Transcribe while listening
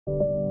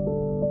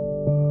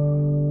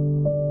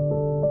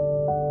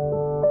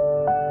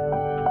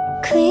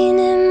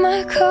cleaning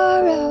my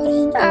car out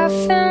and I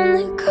found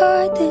the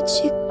card that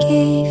you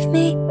gave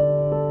me.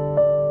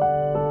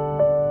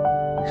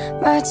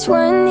 My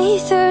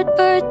 23rd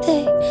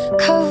birthday,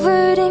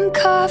 covered in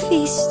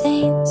coffee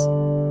stains.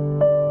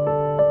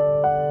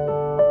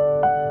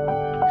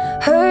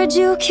 Heard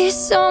you kiss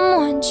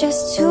someone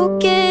just to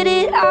get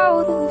it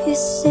out of your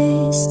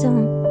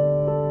system.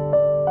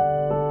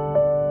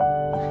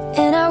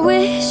 And I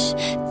wish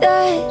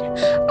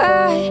that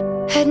I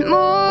had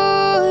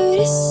more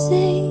to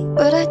say,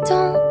 but I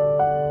don't.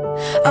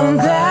 I'm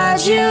glad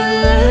you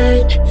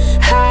learned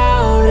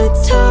how to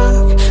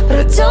talk, but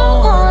I don't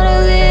wanna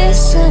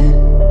listen.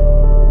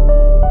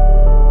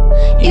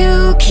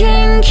 You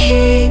can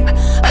keep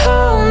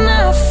all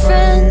my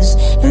friends,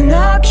 and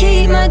I'll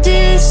keep my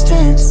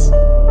distance.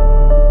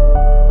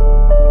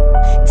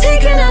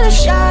 Take another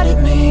shot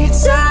at me.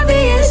 It's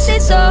obvious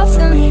it's all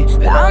for me,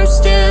 but I'm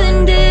still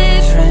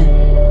indifferent.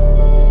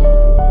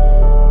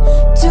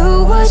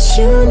 Do what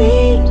you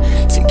need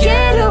to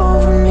get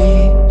over me,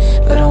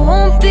 but I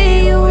won't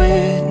be a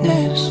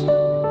witness.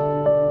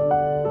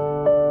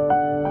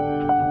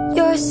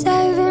 You're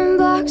 7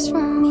 blocks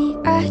from me.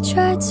 I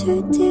tried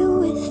to deal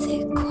with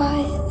it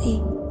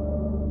quietly.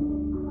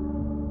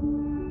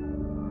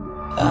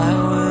 I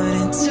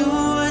wouldn't do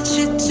what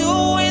you're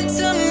doing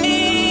to me.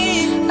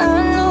 I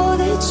know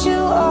that you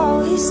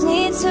always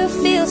need to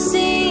feel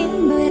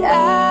seen, but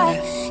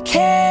I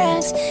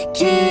can't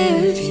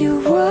give you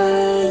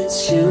what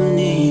you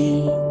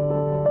need.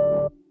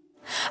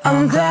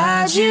 I'm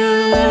glad you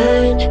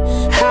learned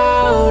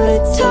how to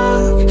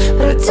talk,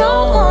 but I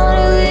don't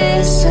wanna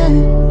listen.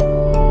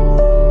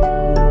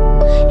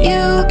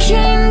 You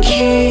can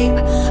keep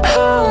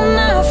all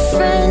my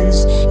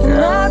friends, and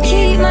I'll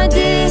keep my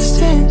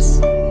distance.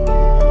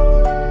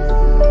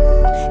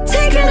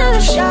 Take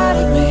another shot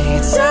at me.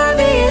 It's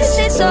obvious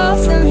it's all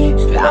for me,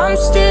 but I'm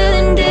still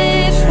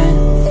indifferent.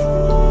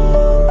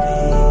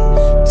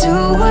 Do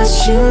what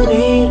you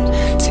need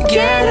to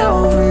get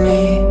over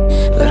me,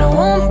 but I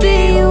won't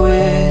be a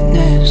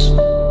witness.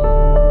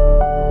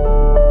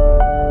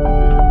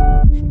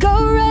 Go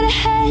right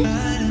ahead,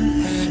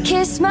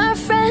 kiss my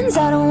friends.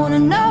 I don't wanna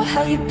know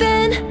how you've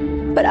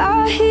been, but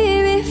I'll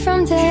hear it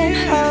from them.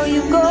 How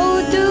you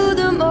go through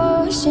the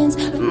motions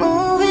of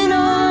moving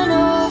on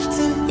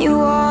often. You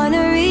want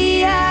a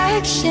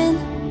reaction,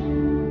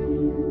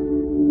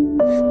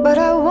 but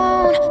I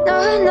won't, no,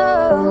 no,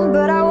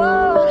 but I won't.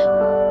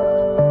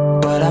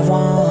 But I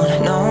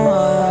won't, no.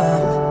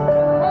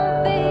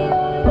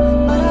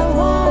 But I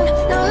won't,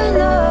 no,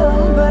 no,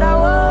 but I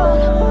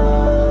won't.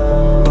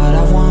 But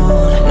I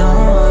won't, no.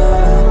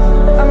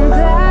 I'm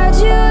glad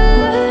you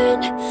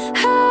learned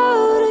how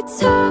to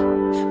talk,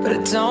 but I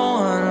don't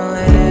wanna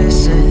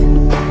listen.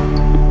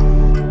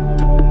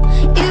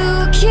 You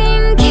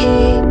can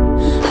keep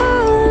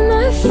all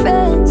my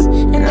friends,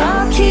 and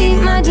I'll keep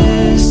my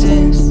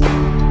distance.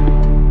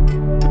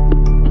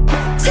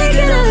 Take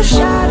another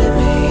shot at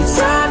me. It's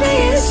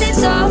obvious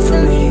it's all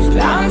for me,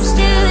 but I'm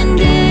still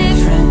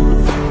indifferent.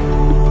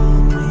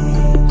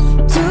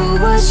 Do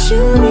what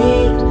you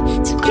need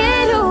to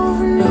get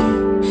over me,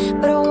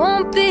 but I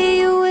won't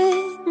be a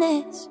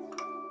witness.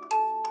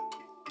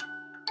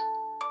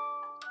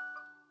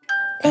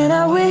 And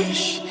I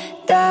wish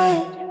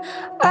that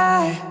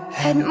I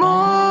had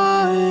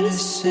more to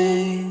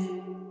say,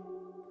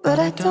 but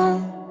I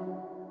don't.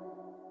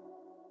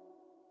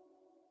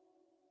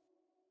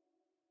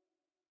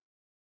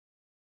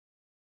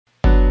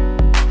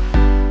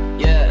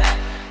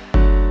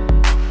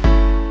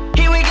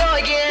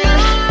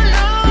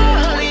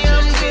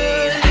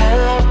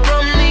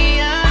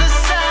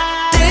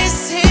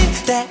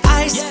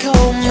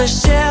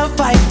 Michelle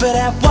Piper,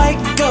 that white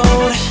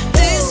gold.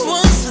 This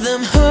one's for them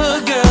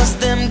hood girls,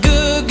 them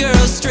good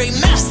girls, straight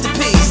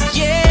masterpiece.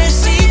 Yeah,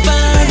 she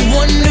fine,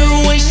 wonder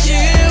when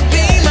she'll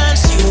be mine.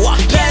 She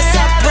walked past,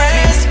 I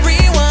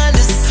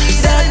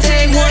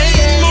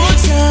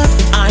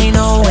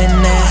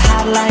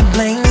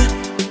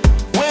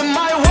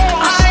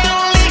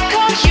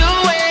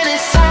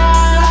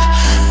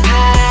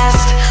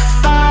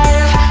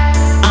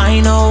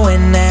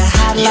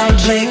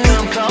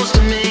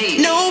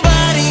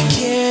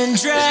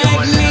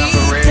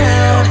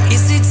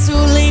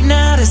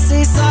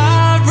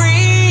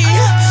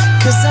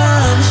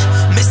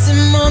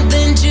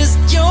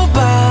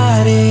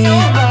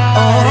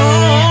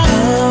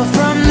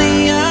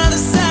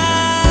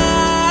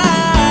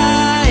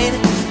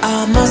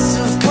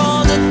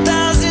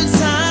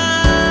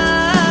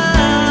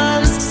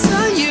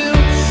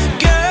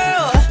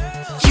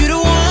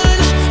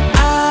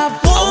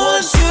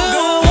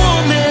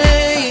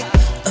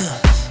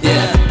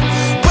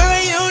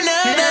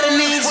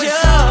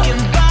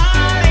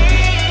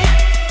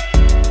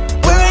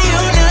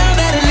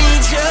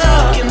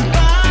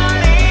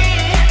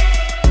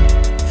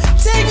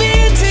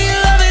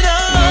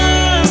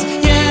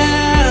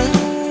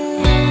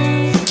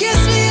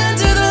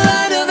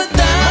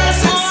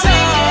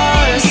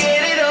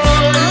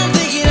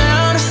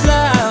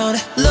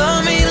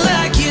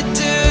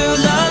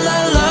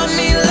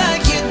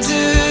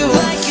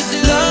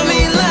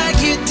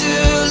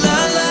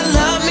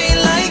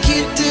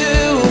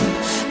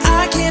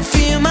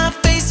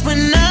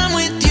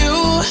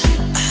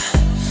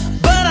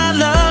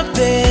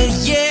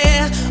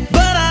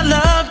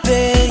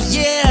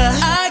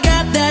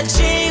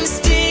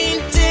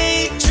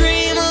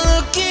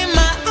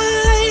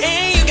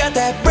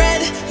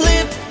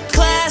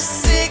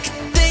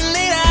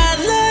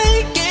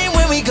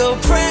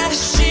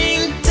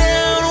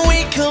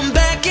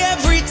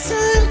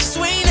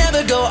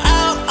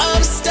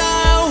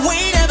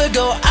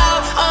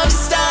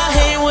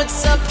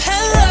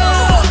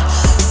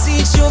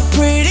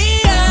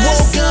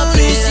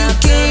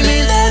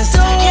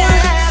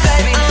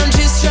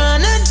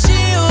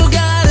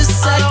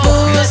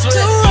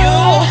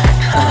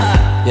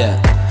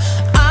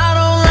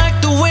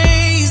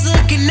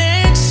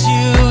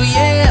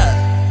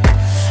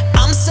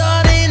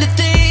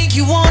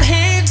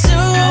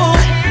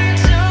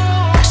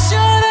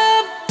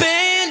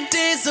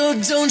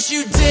don't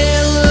you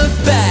dare look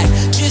back,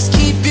 just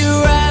keep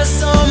your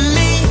eyes on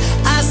me.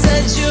 I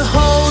said you're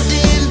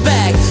holding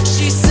back.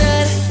 She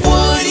said,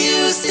 would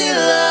you still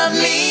love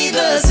me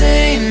the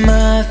same?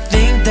 I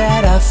think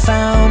that I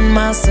found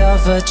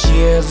myself a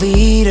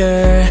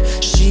cheerleader.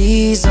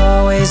 She's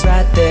always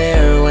right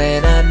there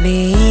when I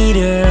need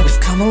her. We've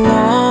come a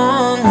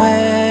long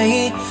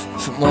way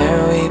from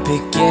where we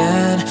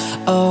began.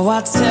 Oh,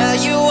 I'll tell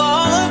you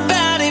all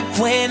about it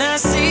when I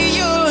see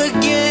you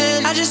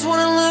again. I just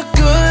wanna look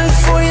good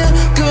for you,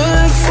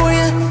 good for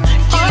you.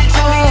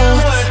 Oh,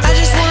 I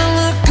just wanna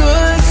look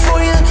good for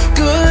you,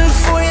 good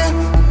for you.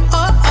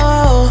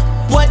 Oh,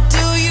 what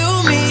do you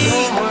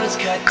mean? Your words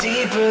cut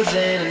deeper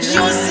than mine.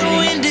 You're so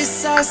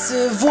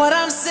indecisive, what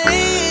I'm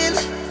saying.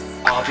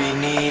 All we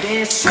need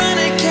is trying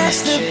to catch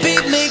the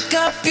beat, make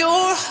up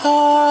your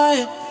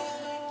heart.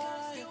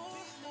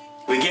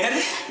 We get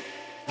it?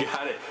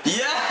 Got it.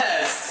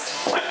 Yes!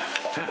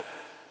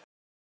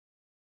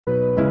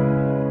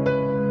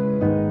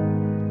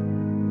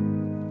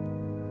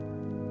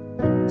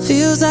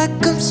 Feels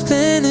like I'm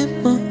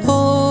spending my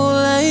whole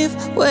life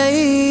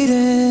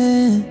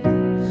waiting.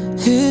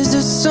 Is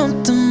there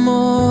something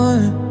more?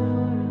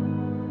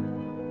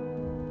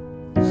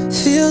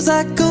 Feels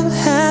like I'm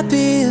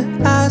happier,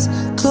 eyes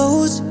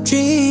closed,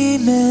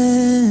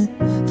 dreaming,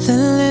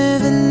 than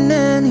living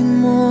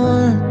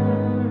anymore.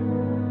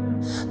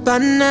 By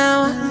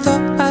now I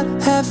thought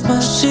I'd have my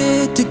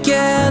shit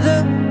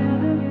together.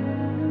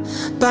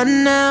 By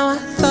now I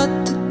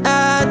thought that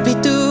I'd be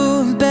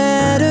doing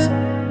better.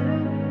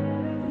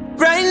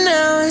 Right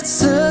now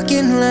it's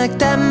looking like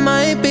that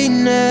might be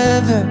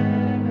never.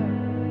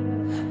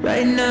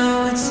 Right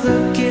now it's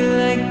looking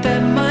like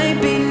that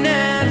might be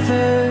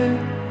never.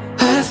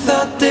 I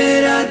thought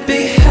that I'd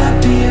be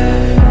happier.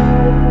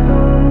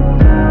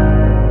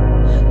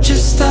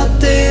 Just thought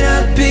that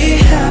I'd be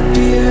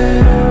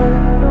happier.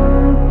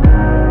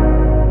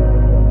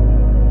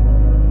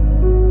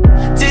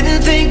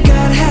 Didn't think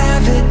I'd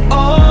have it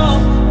all.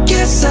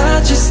 Guess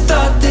I just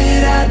thought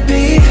that I'd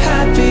be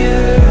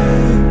happier.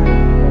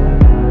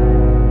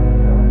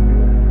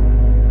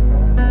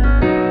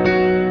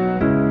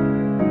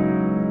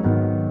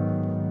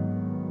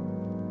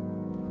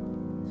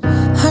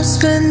 I'm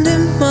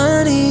spending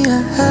money I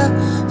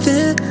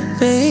haven't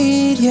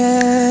made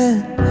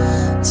yet.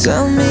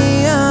 Tell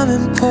me I'm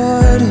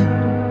important.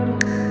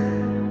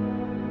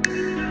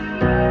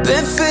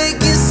 Been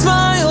faking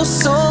smiles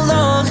so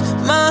long,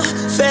 my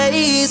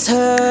face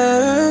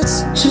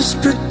hurts.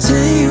 Just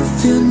pretend you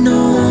feel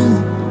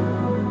normal.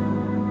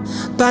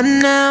 By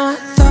now I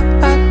thought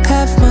I'd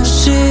have my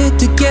shit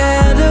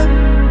together.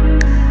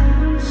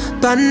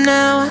 By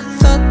now I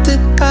thought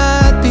that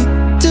I'd be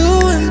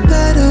doing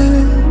better.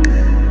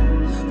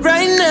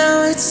 Right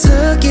now it's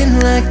looking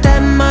like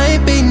that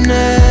might be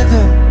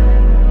never.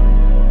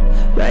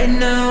 Right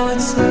now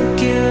it's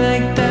looking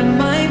like that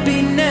might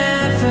be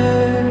never.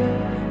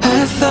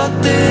 I thought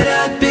that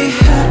I'd be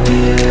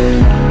happier.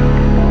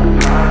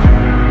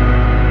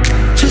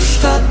 Just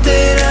thought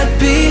that I'd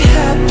be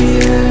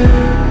happier.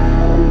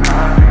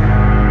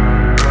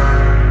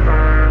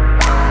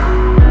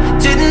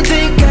 Didn't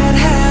think I'd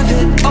have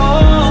it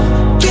all.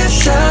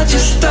 Guess I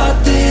just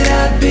thought that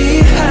I'd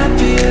be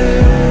happier.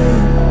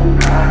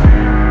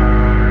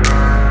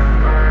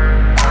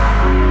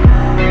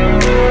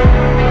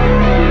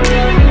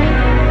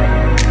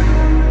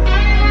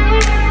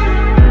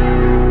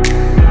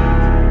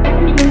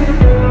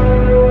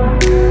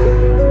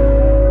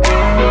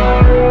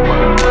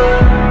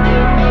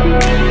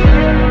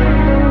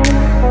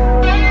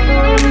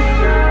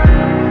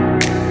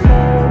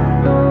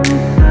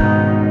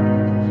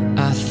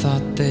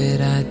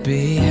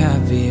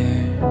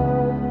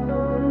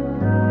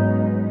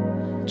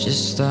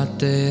 Just thought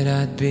that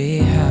I'd be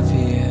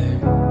happier.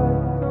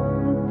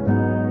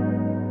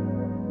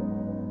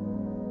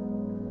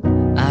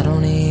 I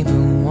don't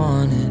even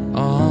want it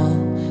all,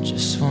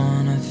 just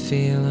wanna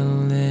feel a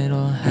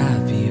little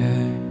happier.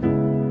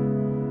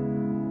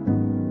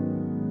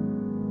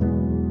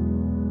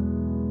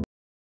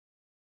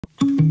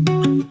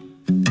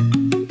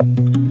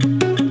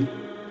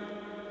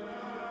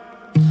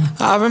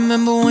 I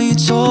remember when you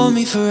told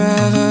me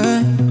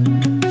forever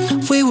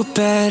we were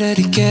better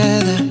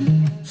together.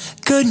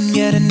 Couldn't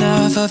get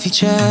enough of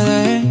each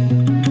other.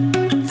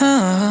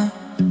 Now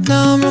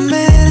I'm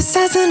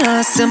romanticizing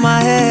us in my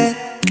head.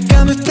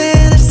 Got me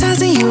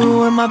fantasizing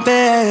you in my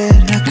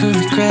bed. I could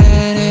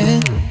regret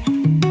it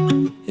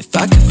if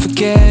I could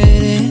forget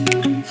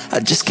it. I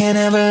just can't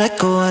ever let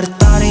go of the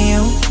thought of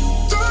you.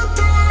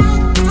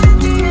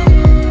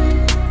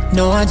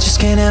 No, I just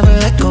can't ever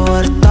let go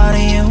of the thought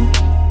of you.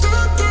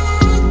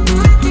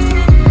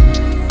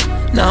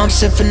 Now I'm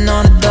sipping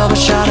on a double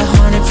shot of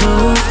 100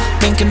 proof,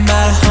 thinking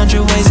about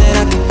 100 ways that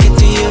I could get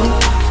to you.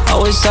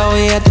 Always thought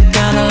we had the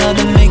kind of love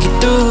to make it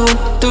through.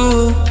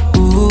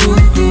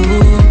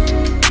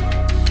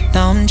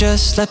 Now I'm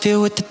just left here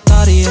with the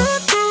thought of you.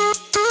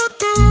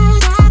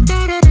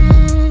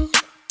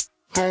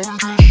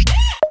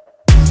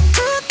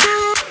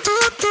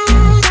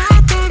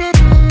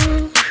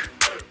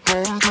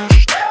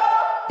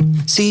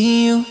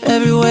 Seeing you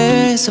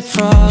everywhere is a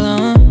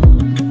problem.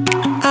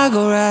 I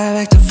go right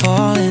back to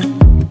falling.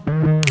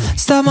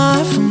 Stop my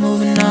heart from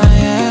moving on,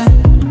 yeah.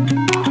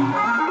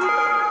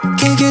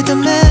 Can't get the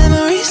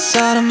memories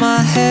out of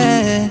my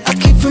head. I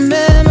keep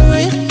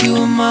remembering you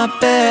in my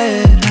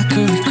bed. I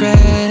could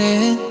regret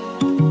it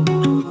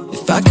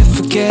if I could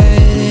forget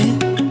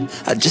it.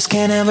 I just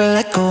can't ever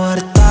let go of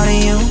the thought of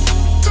you.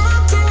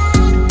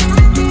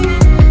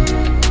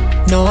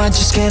 No, I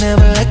just can't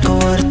ever let go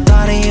of the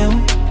thought of you.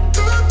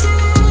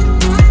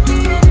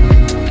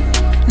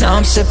 Now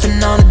I'm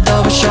sipping on a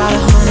double shot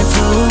of 100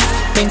 proof,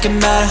 thinking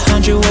about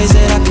 100 ways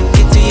that I could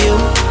get to you.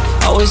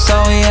 Always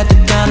thought we had the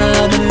kind of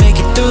love to make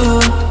it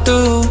through.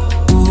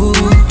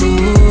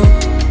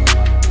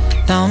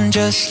 Now I'm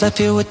just left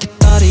here with the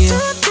thought of you.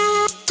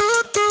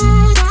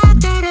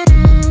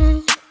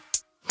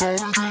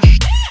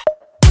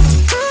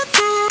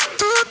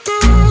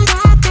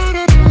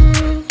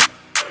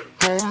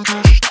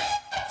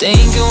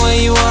 Thinking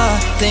where you are,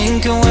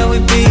 thinking where we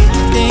be,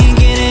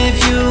 thinking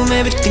if you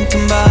maybe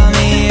thinking about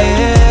me,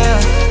 yeah.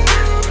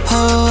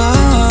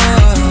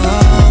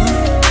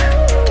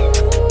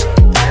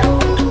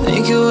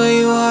 Thinking where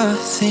you are,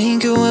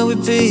 thinking where we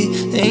be,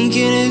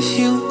 thinking if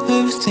you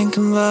maybe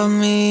thinking about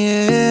me,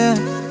 yeah.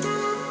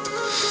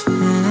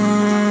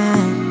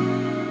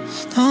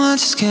 No, I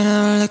just can't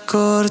ever let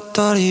go of the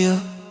thought of you.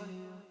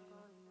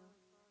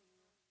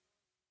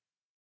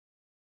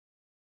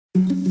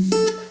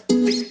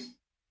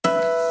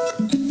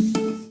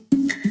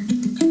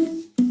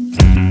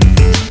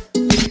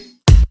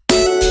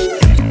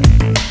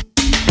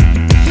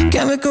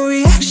 Chemical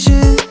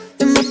reaction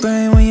in my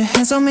brain when your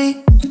hands on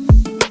me,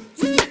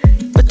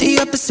 but the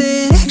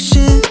opposite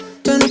action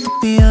gonna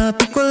put me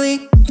up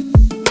equally.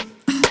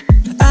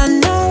 I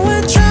know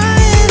we're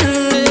trying to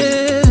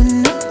live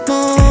in the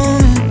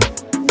moment,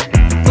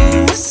 but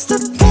what's the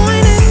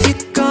point if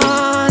you're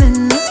gone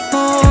in the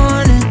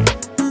morning?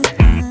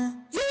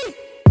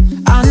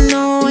 I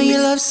know when you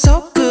love so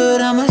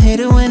good, I'ma hate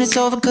it when it's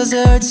over cause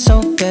it hurts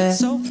so bad.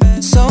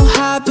 So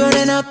high,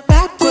 burning up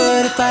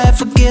backward. If I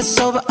ever get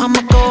sober,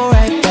 I'ma go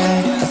right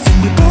back. I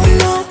think we both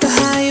know the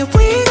higher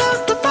we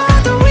go, the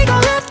farther we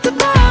gon' left the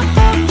bar.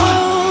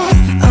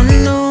 I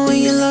know when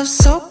you love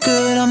so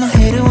good, I'ma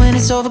hate it when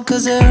it's over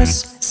cause it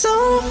hurts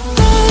so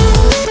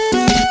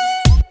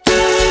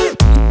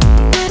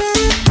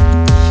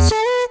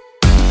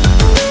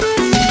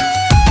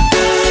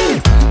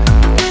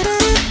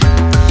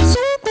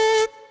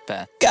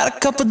bad. Got a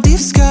couple deep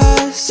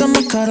scars,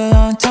 someone cut a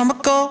long time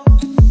ago.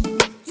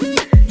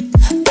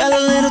 Fell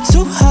a little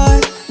too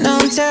hard, now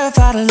I'm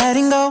terrified of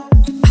letting go.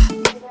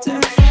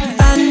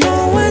 I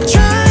know we're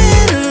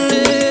trying to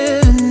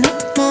live in the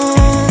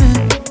moment,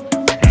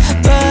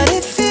 but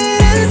if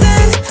it ends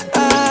then I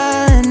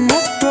end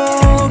up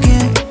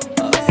broken.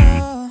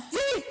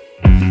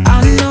 I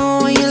know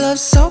when you love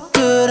so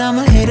good,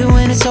 I'ma hate it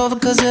when it's over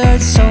cause it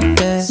hurts so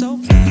bad.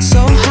 So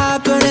high,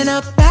 burning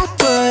up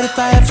backward. If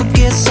I ever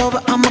get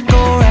sober, I'ma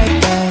go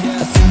right back.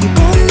 I think we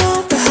both know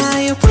the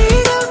higher we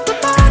go, the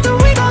farther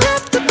we gon'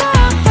 left the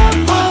bar.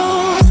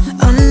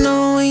 I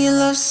know when you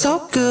love so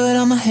good,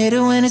 I'ma hate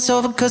it when it's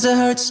over cause it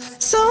hurts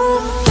so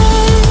bad.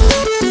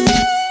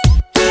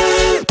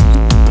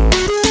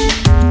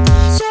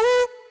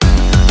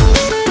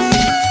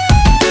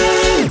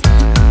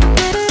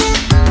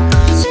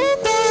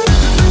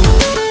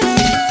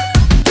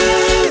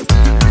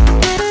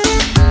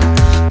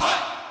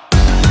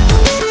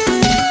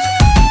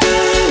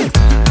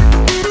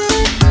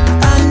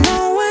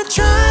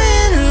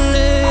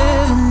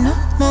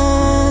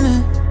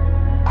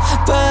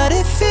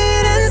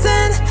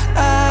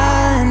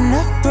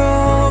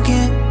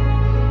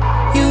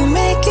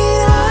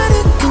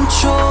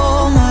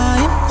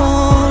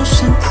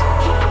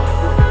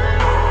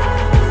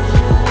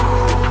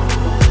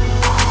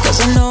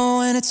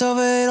 It's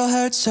over, it'll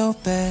hurt so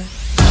bad.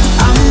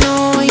 I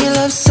know when you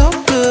love so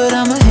good,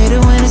 I'ma hate it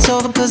when it's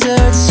over cause it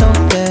hurts so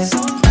bad.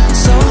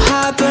 So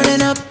high,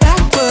 burning up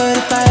backward.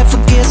 If I ever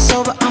get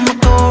sober, I'ma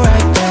go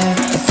right back.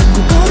 I think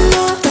we both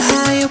know the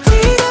higher we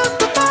go,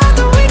 the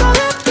farther we gon'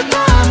 left the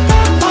bar.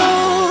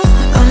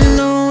 I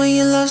know when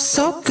you love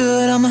so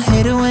good, I'ma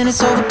hate it when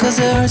it's over cause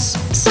it hurts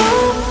so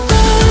bad.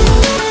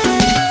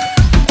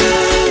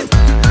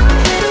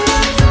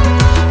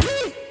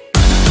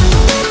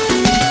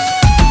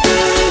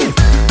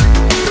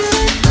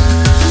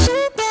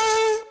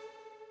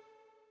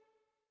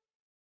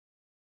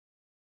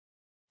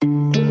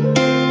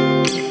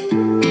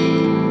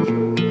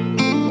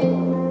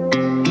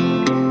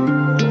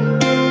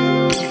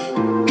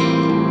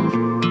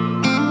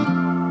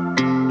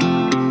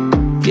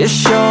 Your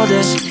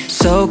shoulders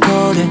so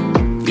cold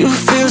and you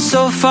feel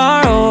so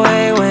far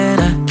away. When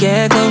I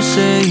get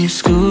closer, you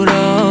scoot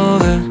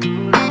over.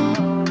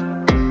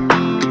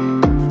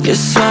 You're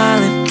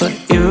smiling, but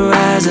your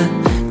eyes are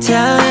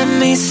telling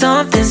me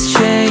something's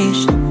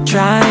changed.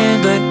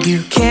 Trying, but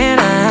you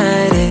can't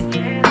hide it.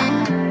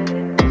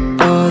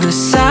 Oh, the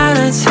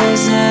silence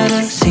has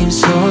never seemed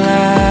so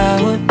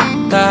loud.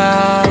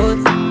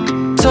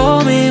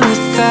 Told me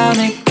without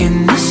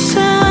making a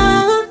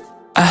sound.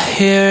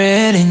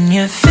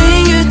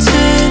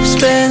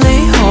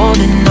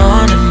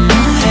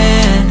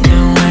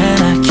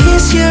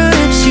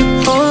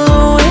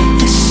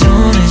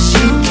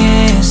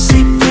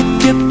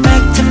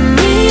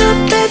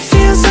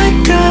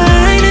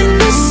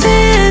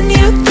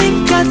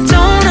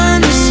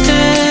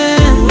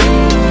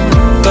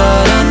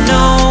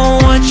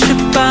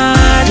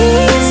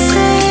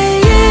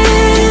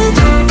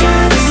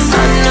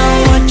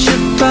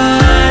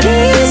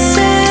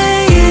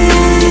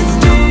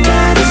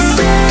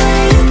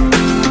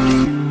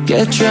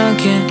 get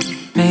drunk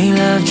and make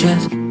love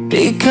just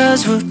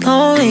because we're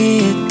lonely.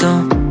 It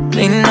don't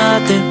mean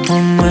nothing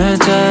when we're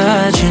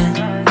touching.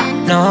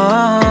 No,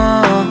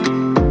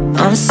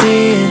 I'm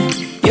seeing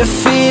your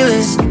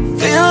feelings,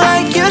 feel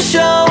like you're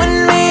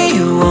showing me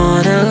you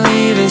wanna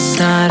leave, it's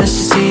not a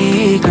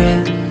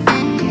secret.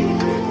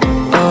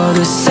 Oh,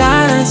 the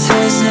silence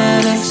has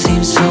never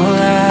seemed so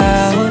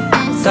loud,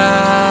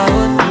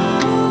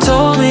 loud.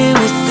 Told me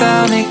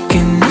without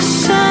making a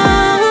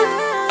sound.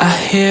 I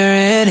hear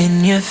it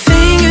in your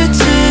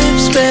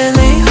fingertips,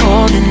 barely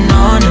holding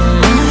on to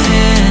my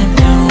hand.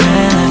 And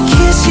when I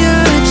kiss your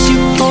lips, you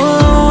pull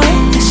away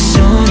as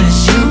soon as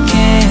you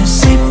can.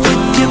 Sleep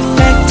with your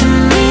back to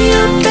me,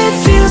 your bed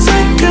feels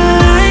like a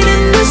line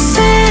in the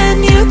sand.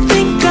 You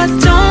think I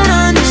don't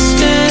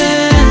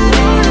understand,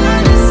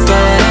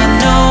 but I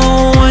know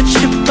what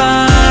your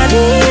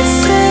body's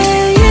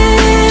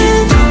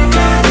saying.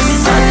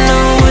 I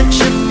know what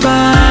your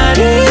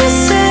body's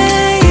saying.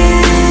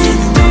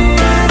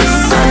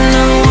 I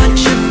know what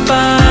your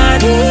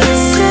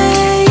body's saying.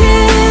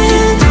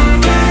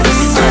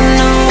 I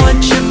know what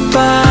your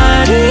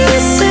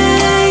body's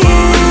saying.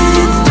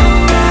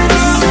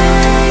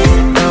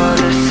 Oh,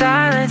 the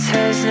silence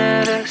has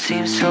never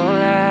seemed so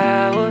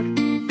loud,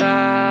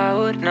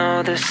 loud. No,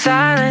 the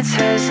silence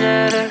has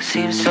never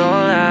seemed so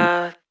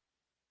loud.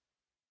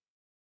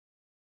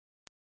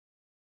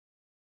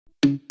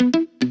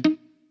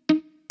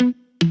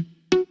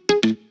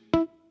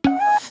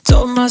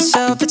 Told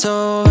myself it's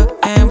over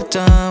and we're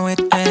done with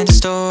end of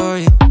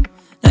story.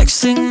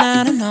 Next thing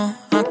that I know,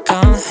 I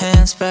got my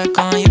hands back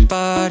on your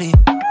body.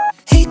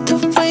 Hate the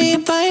way you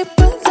bite,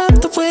 but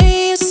love the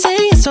way you say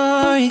you're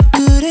sorry.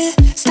 Couldn't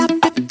stop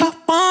if I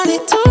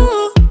wanted to.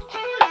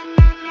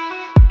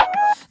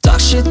 Talk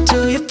shit to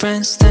your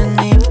friends, then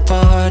leave the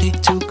party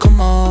to come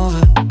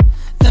over.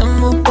 Then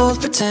we'll both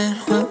pretend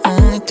we're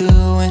only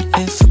doing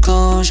it for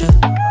closure.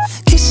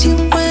 Kiss you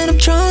when I'm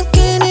drunk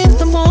and in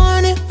the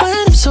morning when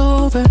I'm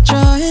sober.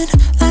 Drawing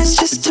lines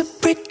just to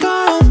break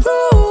our own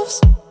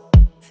rules.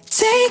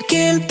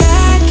 Taking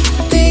back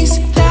things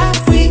that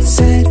we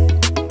said.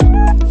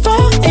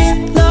 Fall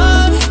in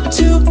love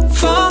to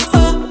fall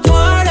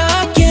apart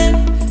again.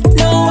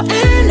 No, we'll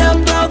end up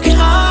broken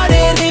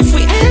hearted if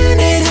we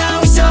ended how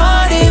we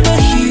started. But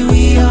here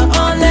we are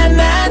on that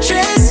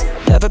mattress.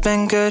 Never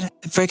been good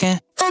at breaking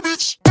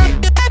habits.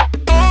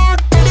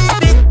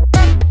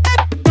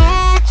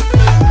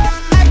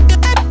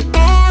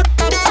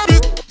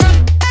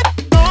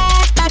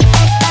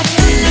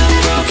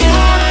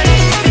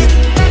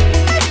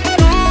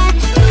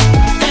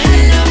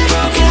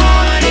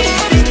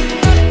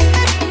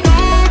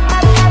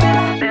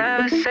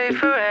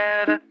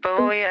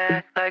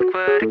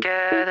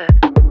 Together.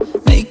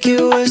 Make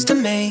it worse to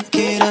make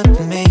it up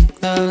and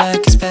make love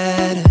like it's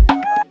better.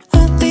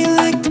 Only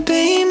like the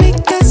pain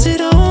because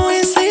it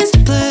always leads to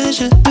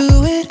pleasure.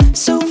 Do it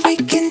so we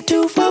can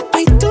do what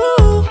we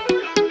do.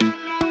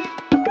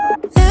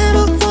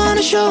 Never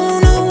wanna show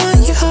no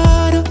one your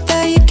heart or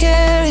that you're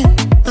carrying.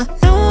 I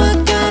know I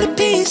got a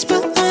piece,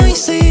 but on your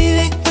sleeve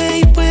ain't where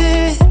you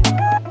wear it.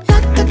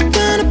 Not the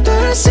kind of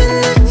person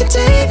that you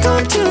take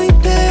home to your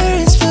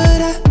parents,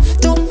 but I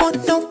don't want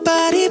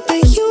nobody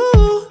but you.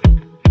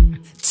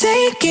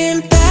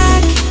 Taking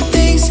back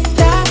things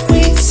that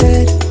we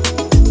said.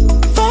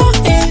 Fall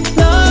in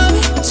love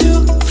to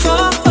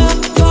fall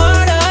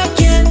apart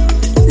again.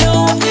 No,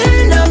 we'll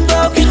end up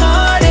broken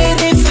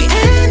hearted if we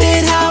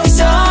ended how we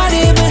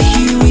started. But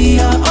here we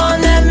are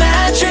on that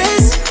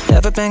mattress.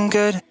 Never been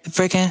good at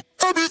breaking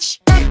habits.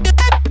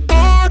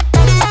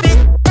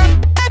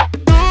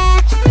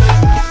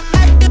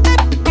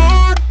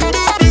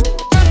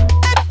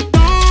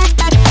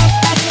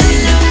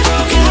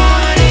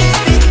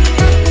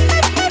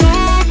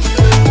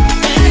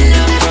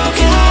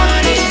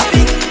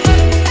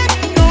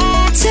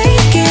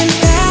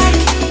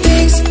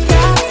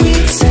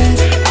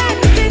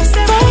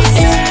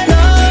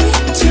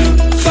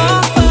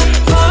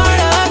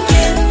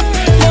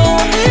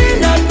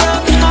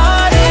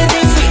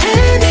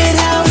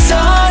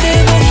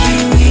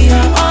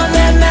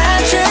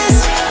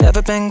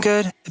 Been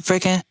good at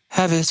breaking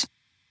habits.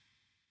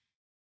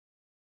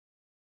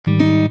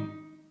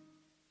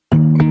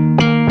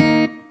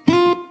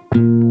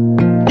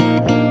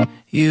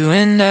 You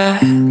and I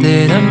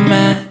lit a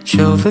match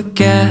over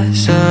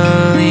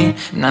gasoline.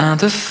 Now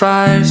the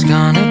fire's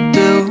gonna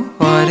do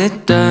what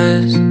it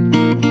does.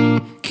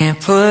 Can't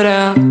put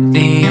out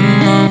the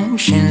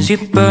emotions you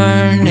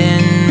burned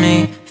in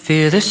me.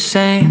 Feel the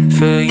same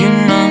for you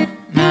no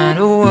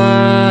matter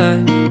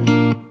what.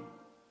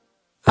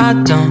 I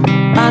don't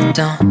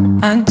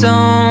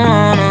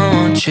wanna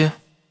want you,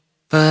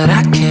 but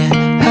I can't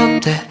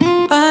help that.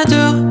 I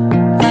do.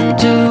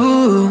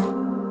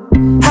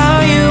 How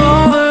you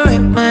over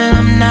it when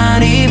I'm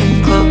not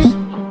even close?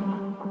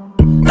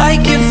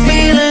 Like your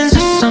feelings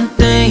are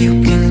something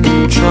you can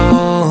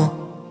control.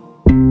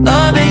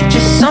 Love ain't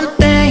just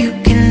something you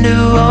can do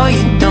or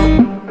you don't.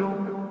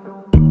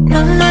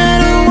 No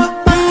matter what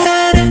my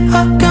head is,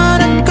 I'm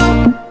gonna go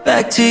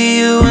back to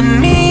you and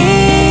me.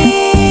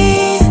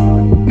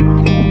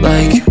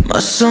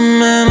 muscle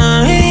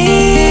memory.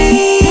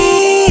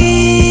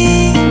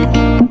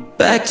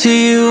 Back to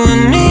you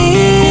and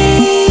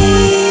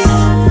me,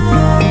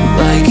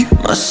 like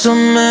muscle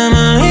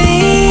memory.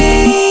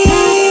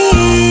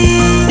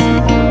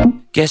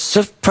 Get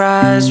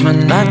surprised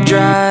when I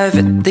drive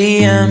at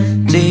the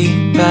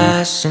empty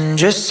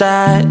passenger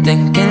side,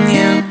 thinking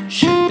you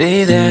should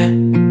be there.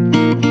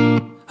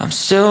 I'm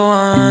still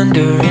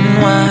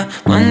wondering why,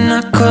 when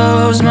I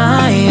close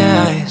my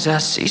eyes, I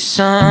see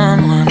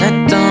someone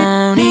that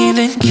don't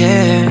even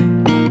care.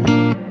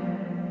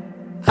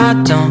 I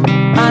don't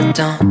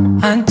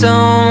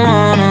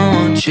wanna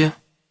want you,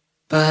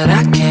 but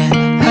I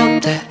can't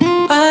help that.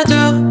 I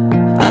do.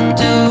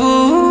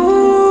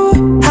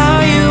 How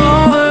you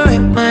over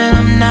it when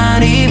I'm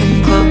not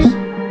even close?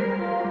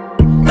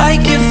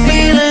 Like your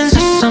feelings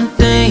are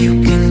something you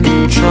can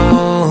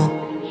control.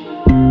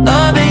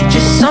 Love ain't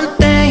just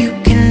something you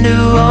can do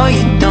or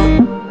you don't.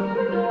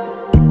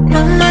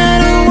 No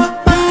matter what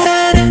my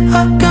head is,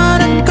 I'm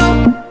gonna go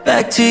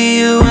back to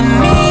you and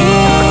me,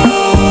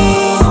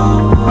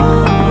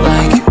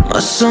 like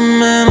muscle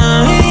memory.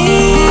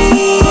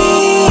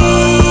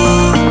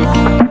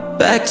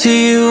 Back to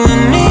you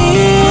and me,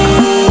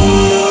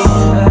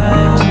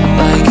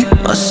 like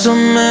muscle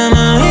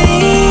memory.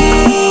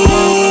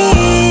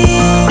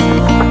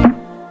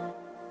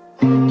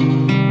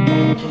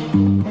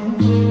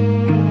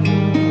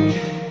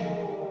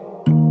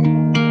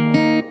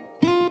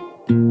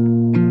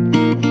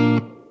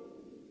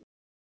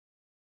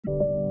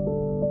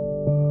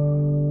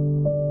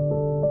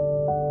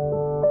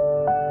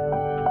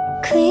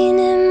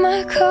 Cleaning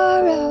my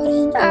car out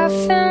and I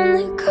found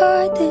the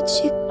card that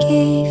you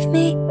gave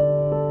me.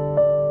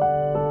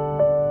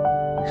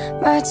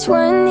 My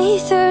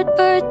 23rd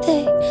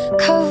birthday,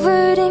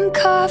 covered in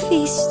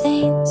coffee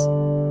stains.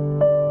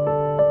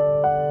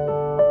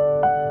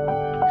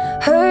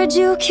 Heard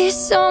you kiss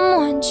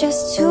someone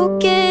just to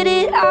get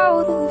it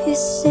out of your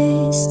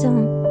system.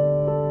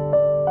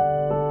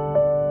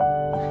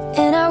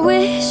 And I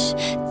wish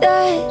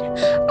that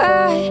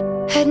I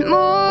had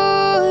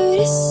more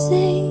to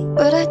say,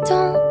 but I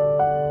don't.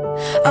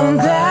 I'm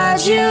glad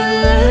you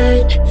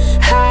learned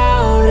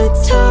how to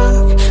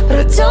talk, but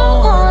I don't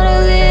wanna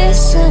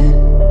listen.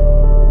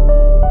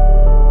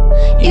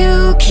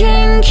 You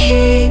can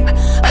keep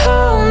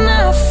all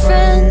my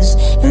friends,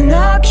 and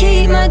I'll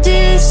keep my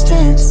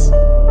distance.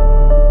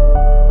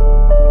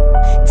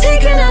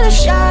 Take another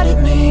shot at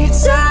me,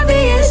 it's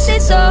obvious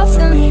it's all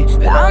for me,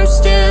 but I'm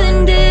still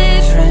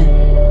indifferent.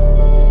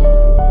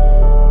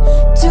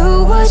 Do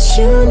what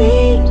you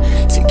need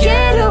to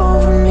get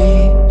over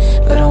me,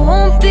 but I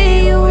won't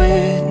be a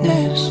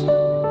witness.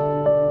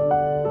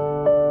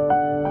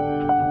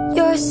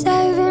 You're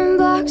 7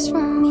 blocks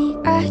from me,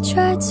 I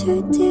tried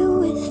to deal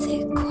with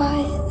it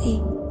quietly.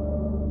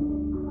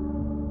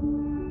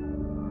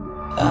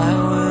 I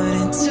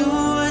wouldn't do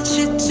what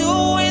you're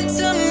doing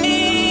to me.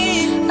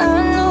 I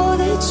know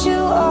that you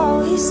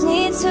always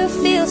need to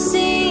feel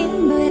seen,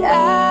 but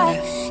I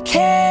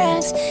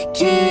can't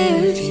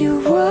give you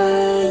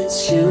what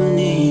you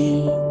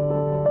need.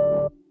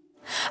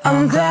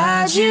 I'm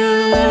glad you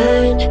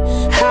learned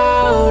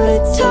how to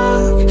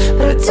talk,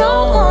 but I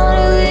don't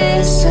wanna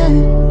listen.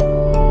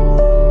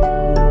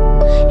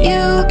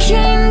 You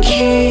can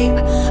keep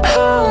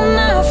all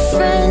my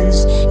friends,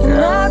 and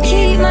I'll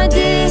keep my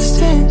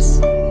distance.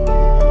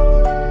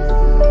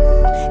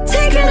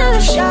 Take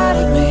another shot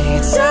at me,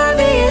 it's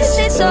obvious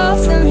it's all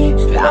for me,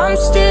 but I'm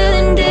still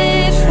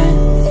indifferent.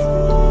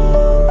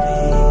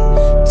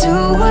 Do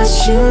what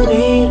you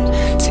need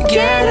to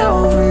get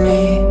over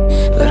me,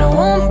 but I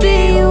won't be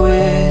a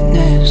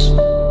witness.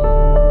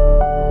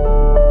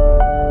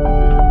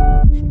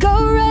 Go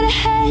right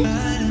ahead,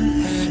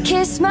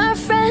 kiss my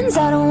friends,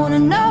 I don't wanna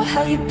know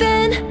how you've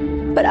been,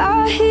 but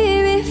I'll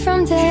hear it from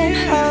them.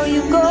 How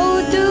you go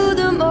through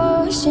the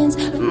motions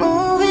of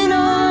moving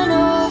on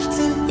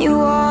often. You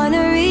want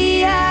a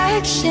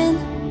reaction,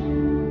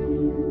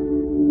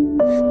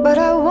 but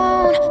I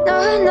won't,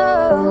 no,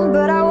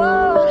 but I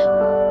won't.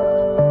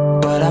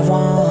 But I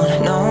won't,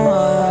 no.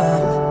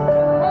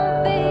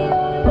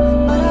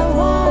 But I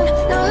won't,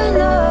 no,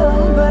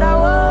 but I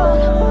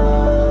won't.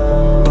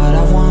 But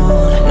I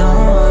won't, no.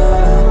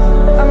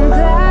 I'm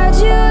glad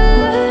you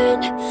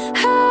learned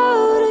how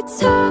to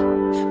talk,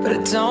 But I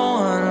don't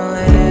wanna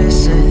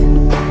listen.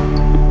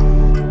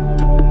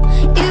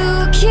 you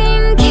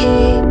can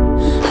keep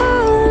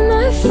all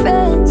my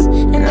friends,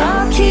 and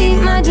I'll keep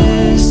my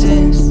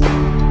distance.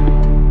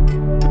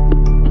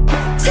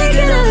 Take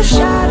another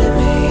shot at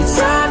me, it's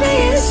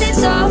obvious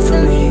it's all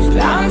for me,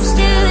 but I'm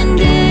still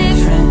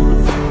indifferent.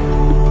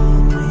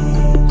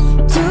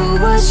 Do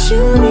what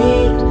you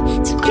need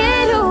to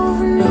get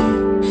over me,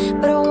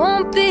 but I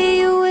won't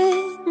be a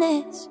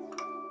witness.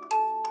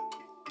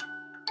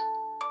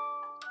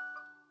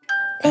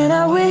 And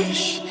I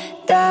wish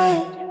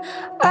that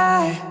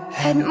I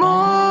had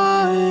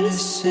more to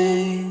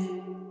say,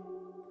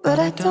 but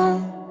I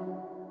don't.